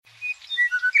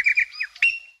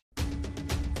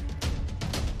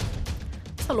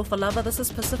Talofa lava, this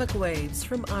is Pacific Waves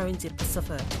from RNZ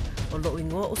Pacific. O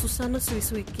lo'ingoa o Susana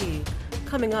Suisuiki.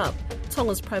 Coming up,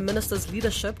 Tonga's Prime Minister's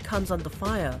leadership comes under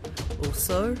fire.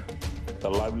 Also, the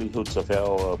livelihoods of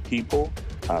our people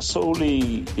are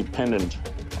solely dependent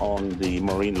on the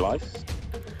marine life.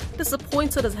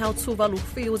 Disappointed as how Tuvalu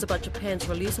feels about Japan's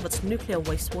release of its nuclear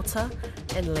wastewater.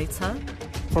 And later,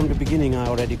 from the beginning I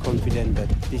already confident that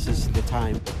this is the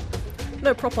time.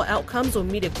 No proper outcomes or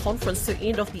media conference to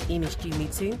end off the MSG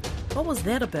meeting. What was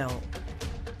that about?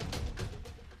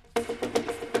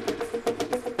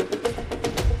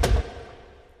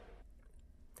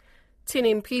 Ten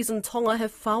MPs in Tonga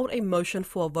have filed a motion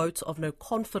for a vote of no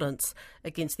confidence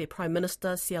against their Prime Minister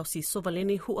Siausi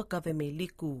Sovaleni Huakave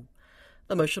Liku.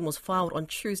 The motion was filed on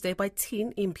Tuesday by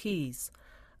 10 MPs.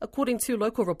 According to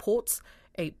local reports,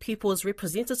 8 People's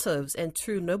Representatives and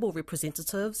 2 Noble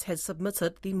Representatives had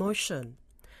submitted the motion.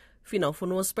 Finau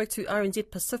Fonua spoke to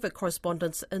RNZ Pacific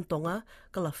correspondent in Tonga,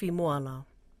 Kalafi Moala.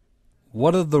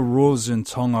 What are the rules in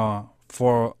Tonga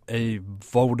for a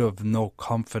vote of no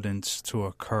confidence to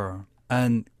occur?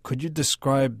 And could you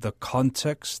describe the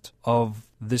context of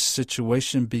this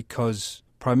situation? Because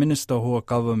Prime Minister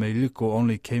Huakava Liku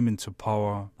only came into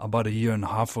power about a year and a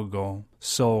half ago.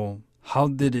 So how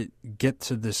did it get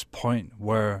to this point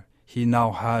where he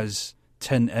now has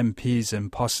 10 MPs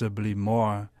and possibly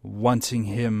more wanting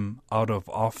him out of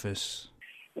office?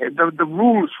 The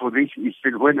rules for this is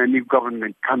that when a new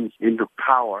government comes into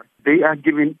power, they are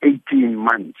given 18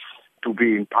 months to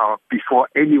be in power before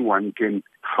anyone can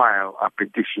file a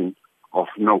petition of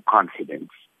no confidence.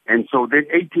 And so that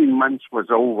 18 months was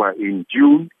over in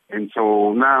June, and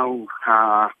so now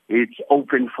it's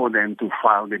open for them to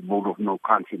file the vote of no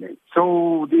confidence.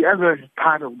 So the other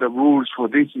part of the rules for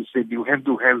this is that you have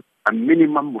to have a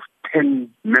minimum of 10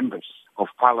 members of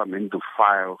parliament to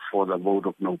file for the vote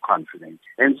of no confidence.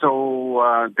 And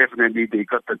so definitely they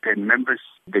got the 10 members.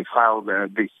 They filed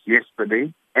this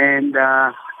yesterday. And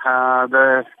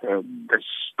the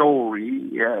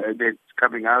story that's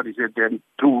coming out is that there are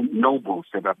 2 nobles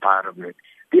that are part of it.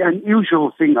 The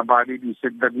unusual thing about it is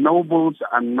that the nobles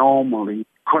are normally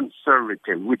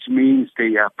conservative, which means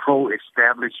they are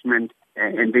pro-establishment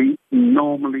and they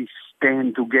normally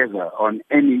stand together on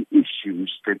any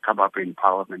issues that come up in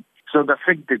parliament. So the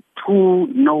fact that 2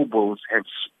 nobles have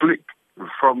split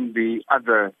from the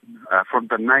other, from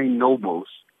the 9 nobles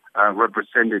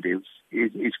representatives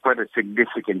is quite a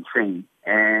significant thing.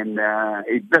 And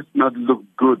it does not look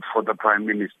good for the Prime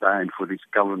Minister and for his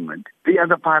government. The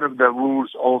other part of the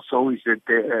rules also is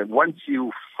that once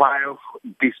you file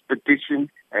this petition,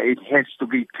 it has to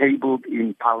be tabled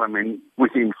in Parliament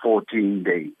within 14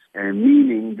 days,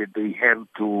 meaning that they have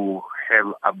to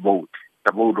have a vote,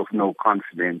 the vote of no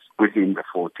confidence, within the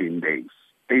 14 days.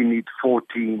 They need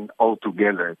 14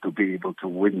 altogether to be able to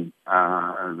win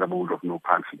the vote of no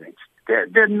confidence. There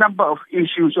are a number of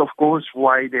issues, of course,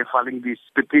 why they're filing this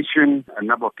petition. A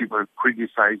number of people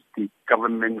criticize the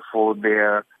government for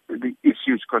the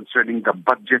issues concerning the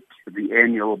budget, the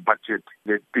annual budget.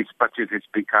 That this budget has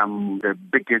become the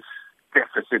biggest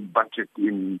deficit budget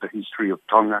in the history of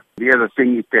Tonga. The other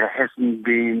thing is there hasn't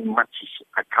been much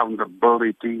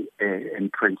accountability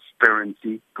and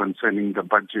transparency concerning the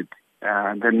budget.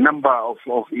 The number of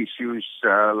issues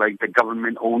like the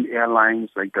government-owned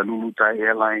airlines, like the Lulutai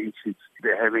Airlines,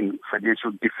 they're having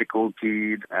financial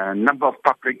difficulty. A number of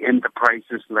public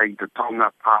enterprises like the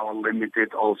Tonga Power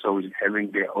Limited also is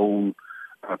having their own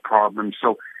problems.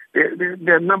 So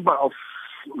there are a number of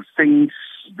things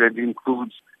that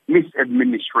includes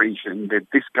misadministration that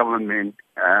this government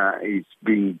is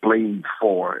being blamed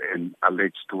for and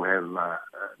alleged to have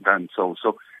done so.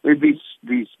 So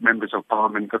these members of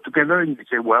parliament got together and they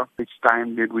say, well, it's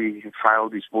time that we file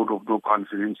this vote of no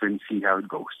confidence and see how it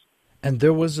goes. And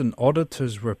there was an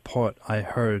auditor's report I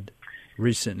heard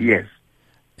recently. Yes.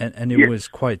 And it was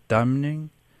quite damning.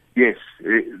 Yes,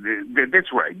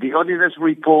 that's right. The auditor's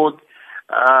report,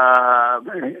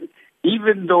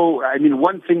 even though,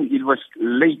 one thing, it was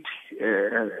late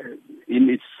in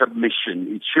its submission.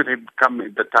 It should have come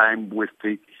at the time with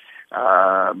the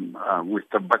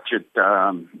budget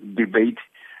debate,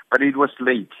 but it was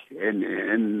late,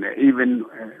 and even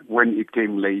when it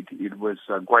came late, it was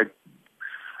quite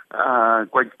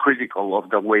critical of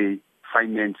the way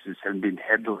finances have been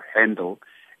handled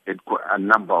at a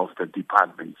number of the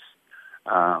departments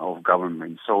of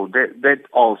government. So that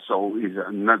also is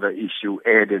another issue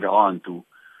added on to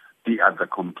the other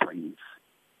complaints.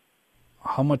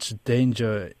 How much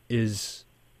danger is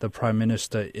the Prime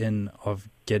Minister in of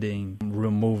getting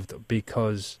removed?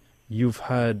 Because you've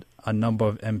had a number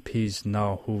of MPs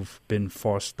now who've been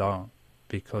forced out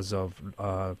because of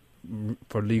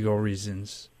for legal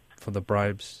reasons for the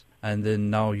bribes, and then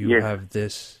now you Yes. have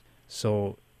this.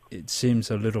 So it seems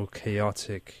a little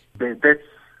chaotic.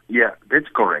 That's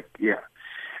correct. Yeah,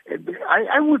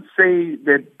 I would say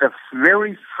that the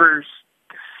very first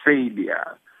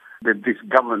failure that this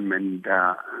government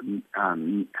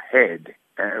had,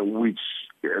 which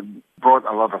brought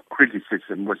a lot of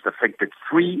criticism, was the fact that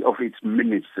 3 of its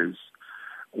ministers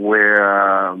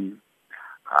were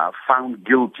found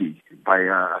guilty by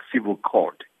a civil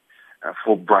court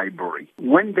for bribery.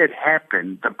 When that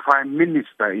happened, the Prime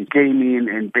Minister came in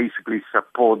and basically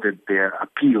supported their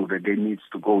appeal, that they needs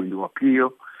to go into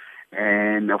appeal.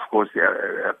 And, of course,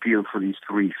 the appeal for these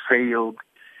 3 failed.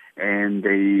 And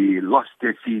they lost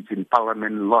their seats in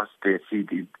Parliament, lost their seat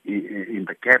in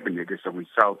the cabinet as a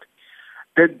result.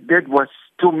 That was,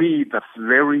 to me, the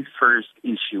very first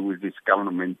issue with this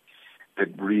government that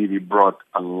really brought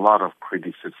a lot of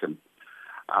criticism.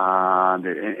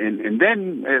 And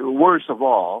then, worst of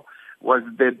all, was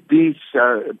that these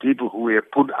people who were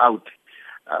put out,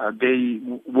 they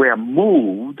were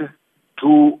moved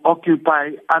to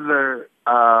occupy other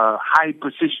high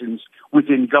positions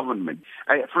within government.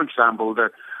 For example,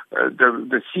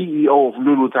 the CEO of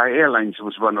Lulu Thai Airlines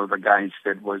was one of the guys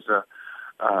that was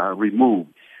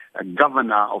removed. A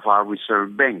governor of our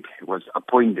Reserve Bank was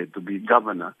appointed to be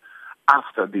governor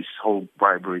after this whole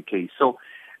bribery case. So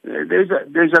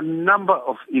there's a number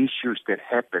of issues that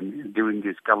happened during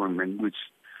this government, which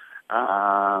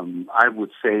I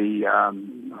would say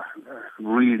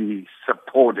really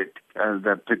supported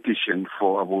the petition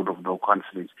for a vote of no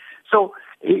confidence. So,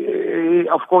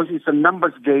 of course, it's a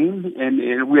numbers game,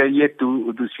 and we are yet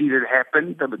to see that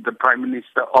happen. The Prime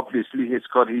Minister obviously has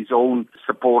got his own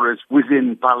supporters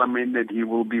within Parliament, and he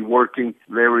will be working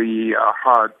very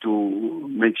hard to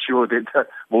make sure that the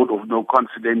vote of no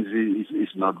confidence is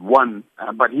not won.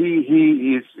 But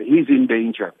he's in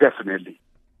danger, definitely.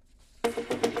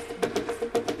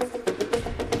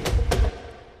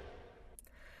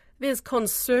 There's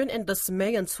concern and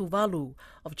dismay in Tuvalu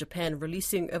of Japan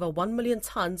releasing over 1 million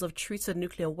tons of treated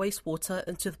nuclear wastewater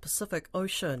into the Pacific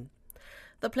Ocean.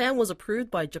 The plan was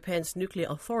approved by Japan's nuclear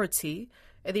authority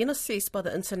and then assessed by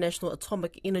the International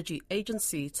Atomic Energy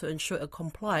Agency to ensure it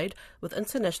complied with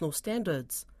international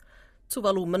standards.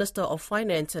 Tuvalu Minister of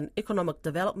Finance and Economic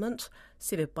Development,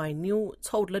 Seve Bainiu,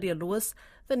 told Lydia Lewis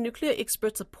that nuclear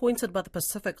experts appointed by the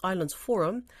Pacific Islands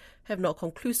Forum have not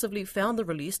conclusively found the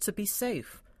release to be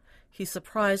safe. He's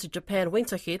surprised Japan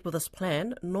went ahead with this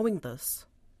plan, knowing this.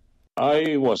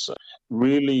 I was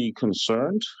really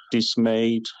concerned,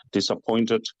 dismayed,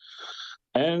 disappointed,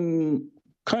 and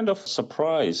kind of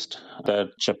surprised that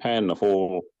Japan, of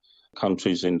all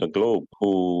countries in the globe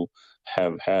who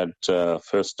have had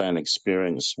first-hand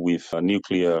experience with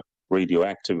nuclear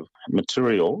radioactive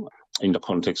material in the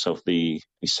context of the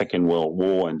Second World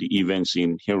War and the events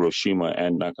in Hiroshima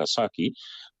and Nagasaki,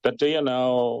 that they are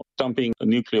now dumping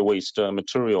nuclear waste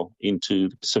material into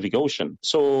the Pacific Ocean.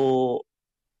 So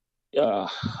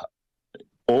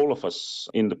all of us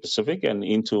in the Pacific and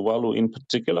in Tuvalu in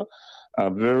particular are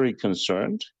very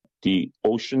concerned. The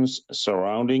oceans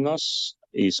surrounding us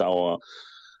is our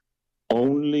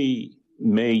only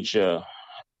major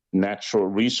natural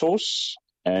resource,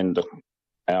 and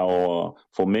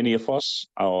for many of us,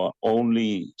 our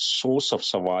only source of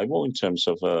survival in terms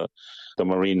of the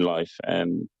marine life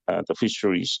and the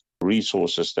fisheries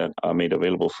resources that are made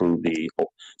available through the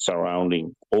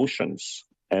surrounding oceans.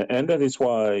 And that is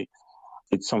why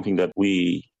it's something that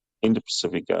we in the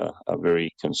Pacific are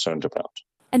very concerned about.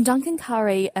 And Duncan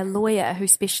Curry, a lawyer who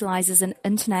specialises in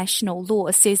international law,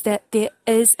 says that there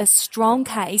is a strong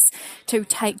case to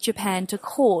take Japan to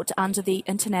court under the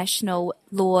international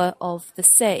law of the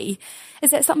sea.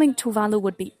 Is that something Tuvalu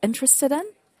would be interested in?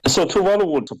 So Tuvalu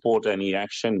would support any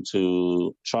action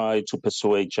to try to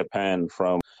persuade Japan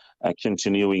from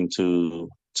continuing to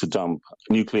dump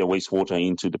nuclear wastewater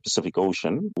into the Pacific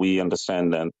Ocean. We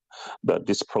understand that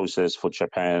this process for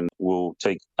Japan will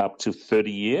take up to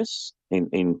 30 years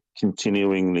in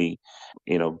continually,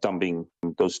 dumping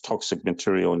those toxic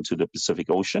material into the Pacific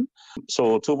Ocean.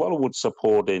 So Tuvalu would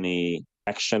support any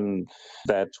action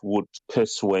that would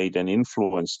persuade and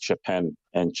influence Japan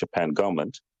and Japan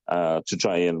government to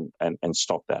try and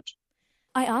stop that.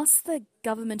 I asked the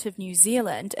government of New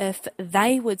Zealand if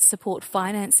they would support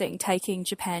financing taking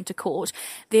Japan to court.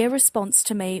 Their response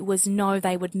to me was no,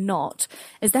 they would not.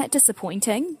 Is that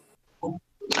disappointing?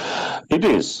 It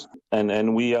is.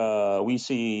 And we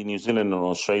see New Zealand and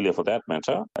Australia, for that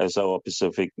matter, as our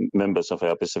Pacific members of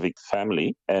our Pacific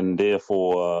family, and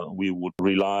therefore we would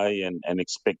rely and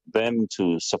expect them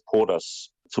to support us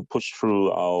to push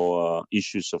through our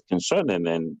issues of concern, and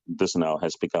then this now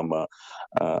has become a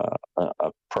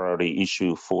priority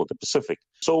issue for the Pacific.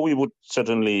 So we would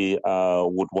certainly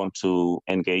would want to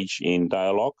engage in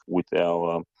dialogue with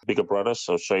our bigger brothers,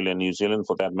 Australia and New Zealand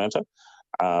for that matter,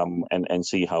 and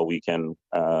see how we can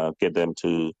get them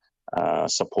to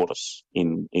support us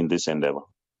in this endeavour.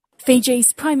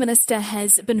 Fiji's Prime Minister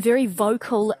has been very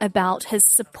vocal about his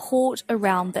support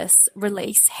around this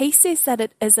release. He says that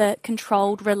it is a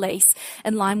controlled release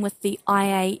in line with the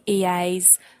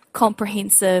IAEA's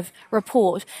comprehensive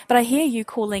report. But I hear you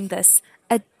calling this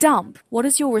a dump. What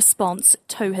is your response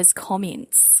to his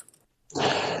comments?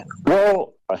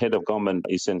 Well, a head of government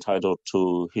is entitled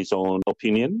to his own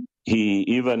opinion. He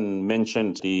even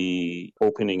mentioned the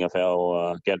opening of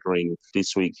our gathering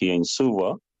this week here in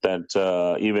Suva,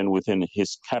 that even within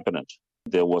his cabinet,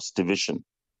 there was division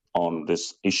on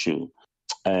this issue.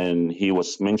 And he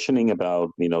was mentioning about,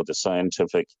 the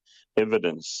scientific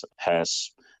evidence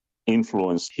has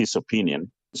influenced his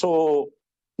opinion. So,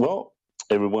 well,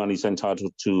 everyone is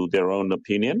entitled to their own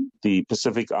opinion. The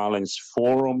Pacific Islands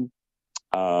Forum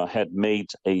had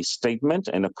made a statement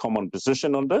and a common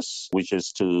position on this, which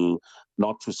is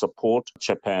not to support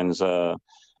Japan's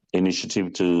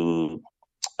initiative to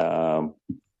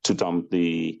dump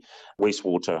the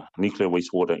nuclear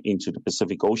wastewater into the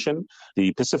Pacific Ocean.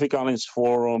 The Pacific Islands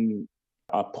Forum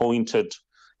appointed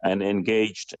and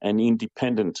engaged an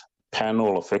independent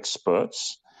panel of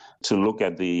experts to look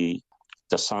at the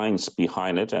science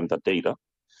behind it and the data.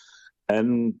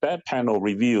 And that panel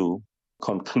review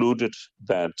concluded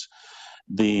that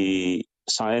the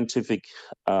scientific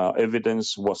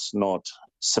evidence was not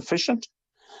sufficient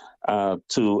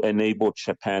to enable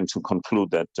Japan to conclude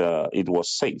that it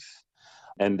was safe.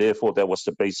 And therefore, that was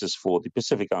the basis for the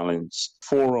Pacific Islands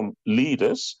Forum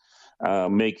leaders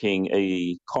making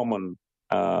a common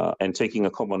and taking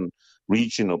a common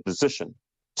regional position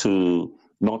to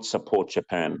not support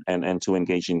Japan and to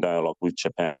engage in dialogue with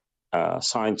Japan.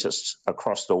 Scientists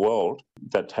across the world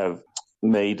that have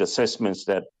made assessments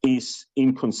that is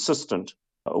inconsistent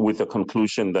with the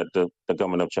conclusion that the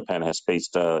government of Japan has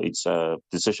based its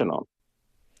decision on.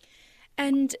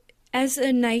 And as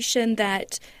a nation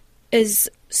that is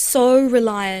so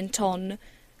reliant on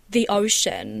the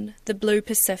ocean, the blue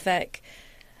Pacific,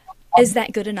 is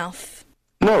that good enough?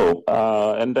 No,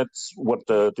 and that's what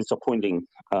the disappointing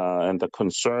and the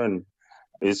concern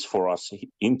is for us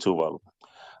in Tuvalu.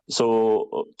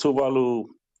 So Tuvalu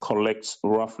collects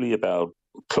roughly about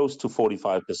close to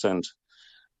 45%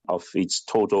 of its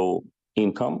total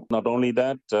income. Not only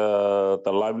that, the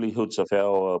livelihoods of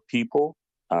our people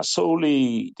are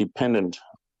solely dependent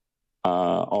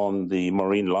on the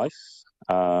marine life,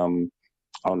 on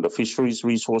the fisheries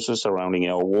resources surrounding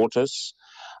our waters.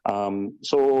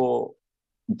 So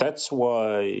that's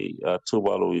why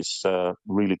Tuvalu is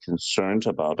really concerned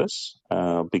about us,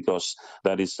 because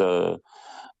that is the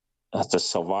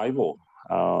survival,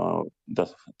 the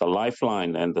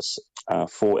lifeline, and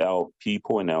for our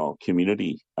people and our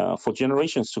community for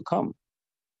generations to come.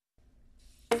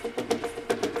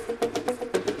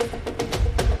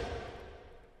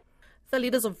 The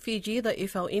leaders of Fiji, the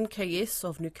FLNKS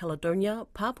of New Caledonia,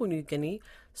 Papua New Guinea,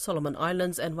 Solomon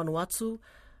Islands and Vanuatu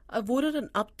avoided an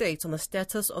update on the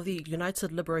status of the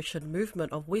United Liberation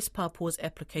Movement of West Papua's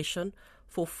application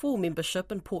for full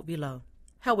membership in Port Vila.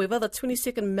 However, the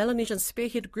 22nd Melanesian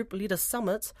Spearhead Group Leader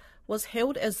Summit was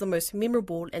hailed as the most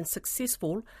memorable and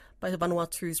successful by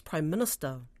Vanuatu's Prime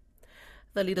Minister.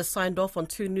 The leaders signed off on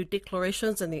 2 new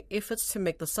declarations in their efforts to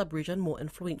make the sub-region more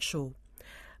influential.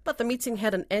 But the meeting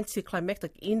had an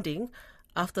anti-climatic ending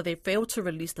after they failed to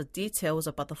release the details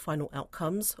about the final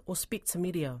outcomes or speak to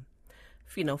media.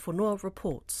 Fina Fonua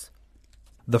reports.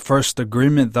 The first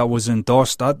agreement that was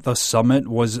endorsed at the summit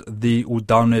was the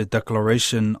Udaune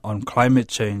Declaration on Climate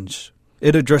Change.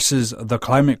 It addresses the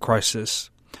climate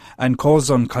crisis and calls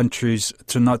on countries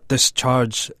to not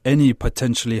discharge any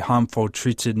potentially harmful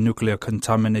treated nuclear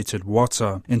contaminated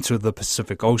water into the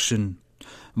Pacific Ocean.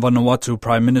 Vanuatu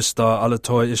Prime Minister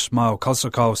Alatoa Ismail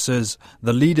Kalsakau says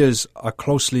the leaders are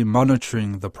closely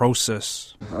monitoring the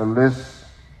process. Unless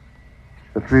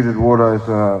the treated water is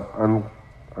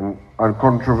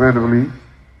uncontrovertibly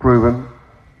proven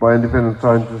by independent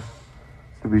scientists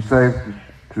to be safe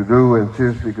to do and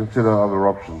seriously consider other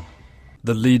options.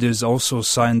 The leaders also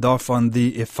signed off on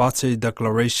the Ifate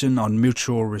Declaration on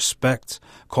Mutual Respect,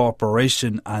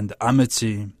 Cooperation and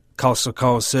Amity.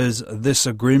 Kalsakau says this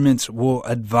agreement will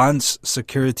advance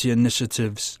security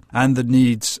initiatives and the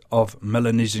needs of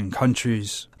Melanesian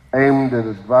countries. Aimed at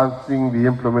advancing the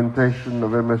implementation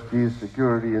of MSG's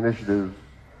security initiatives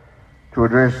to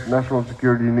address national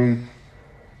security needs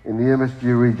in the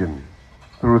MSG region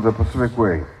through the Pacific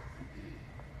Way,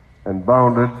 and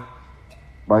bounded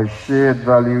by shared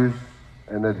values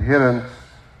and adherence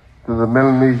to the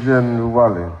Melanesian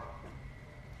Tuvalu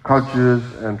cultures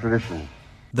and traditions.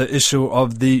 The issue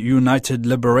of the United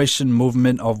Liberation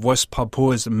Movement of West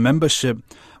Papua's membership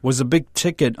was a big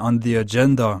ticket on the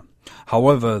agenda.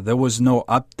 However, there was no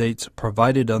update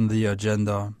provided on the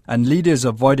agenda, and leaders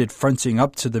avoided fronting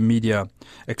up to the media,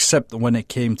 except when it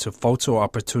came to photo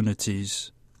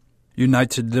opportunities.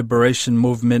 United Liberation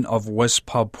Movement of West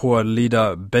Papua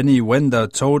leader Benny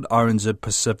Wenda told RNZ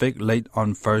Pacific late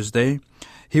on Thursday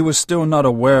he was still not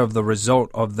aware of the result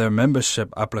of their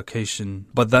membership application,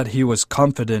 but that he was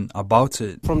confident about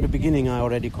it. From the beginning, I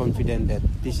already confident that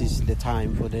this is the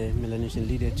time for the Melanesian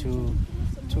leader to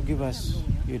give us,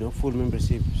 full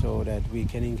membership so that we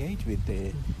can engage with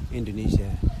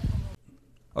Indonesia.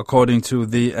 According to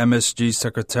the MSG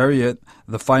Secretariat,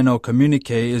 the final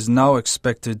communique is now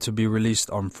expected to be released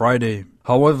on Friday.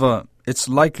 However, it's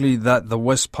likely that the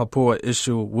West Papua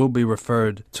issue will be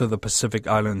referred to the Pacific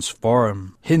Islands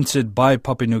Forum, hinted by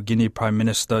Papua New Guinea Prime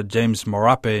Minister James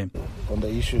Marape. On the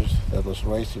issues that was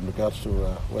raised in regards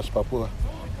to West Papua,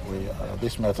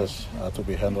 these matters are to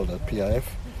be handled at PIF,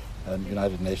 and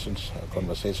United Nations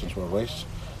conversations were raised.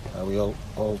 We all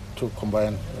took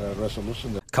combined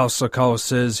resolution. Kausakau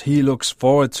says he looks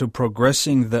forward to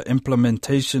progressing the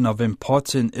implementation of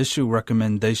important issue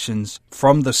recommendations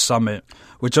from the summit,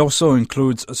 which also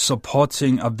includes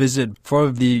supporting a visit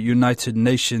for the United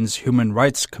Nations Human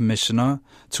Rights Commissioner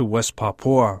to West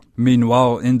Papua.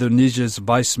 Meanwhile, Indonesia's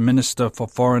Vice Minister for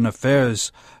Foreign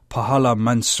Affairs, Pahala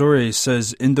Mansuri,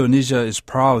 says Indonesia is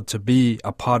proud to be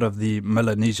a part of the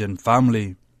Melanesian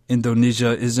family.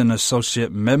 Indonesia is an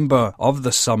associate member of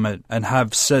the summit and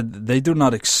have said they do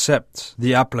not accept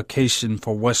the application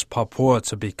for West Papua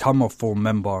to become a full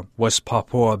member, West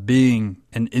Papua being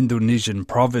an Indonesian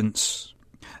province.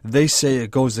 They say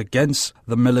it goes against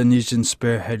the Melanesian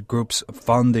Spearhead Group's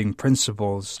founding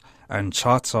principles and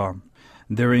charter.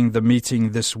 During the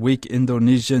meeting this week,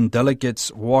 Indonesian delegates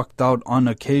walked out on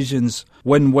occasions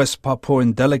when West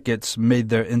Papuan delegates made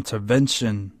their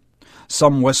intervention.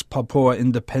 Some West Papua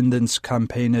independence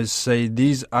campaigners say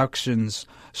these actions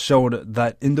showed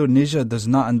that Indonesia does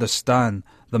not understand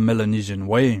the Melanesian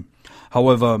way.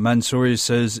 However, Mansuri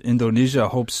says Indonesia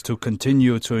hopes to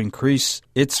continue to increase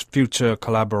its future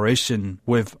collaboration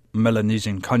with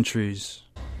Melanesian countries.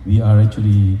 We are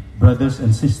actually brothers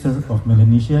and sisters of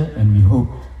Melanesia, and we hope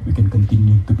we can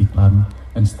continue to become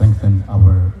and strengthen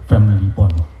our family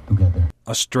bond together.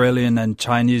 Australian and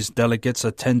Chinese delegates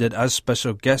attended as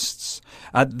special guests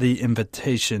at the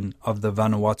invitation of the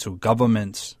Vanuatu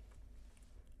government.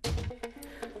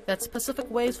 That's Pacific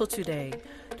Waves for today.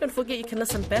 Don't forget you can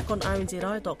listen back on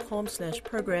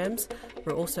rnzi.com/programs.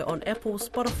 We're also on Apple,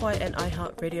 Spotify and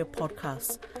iHeartRadio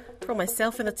podcasts. From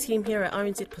myself and the team here at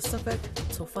RNZ Pacific,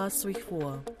 Tofa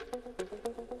Suifua.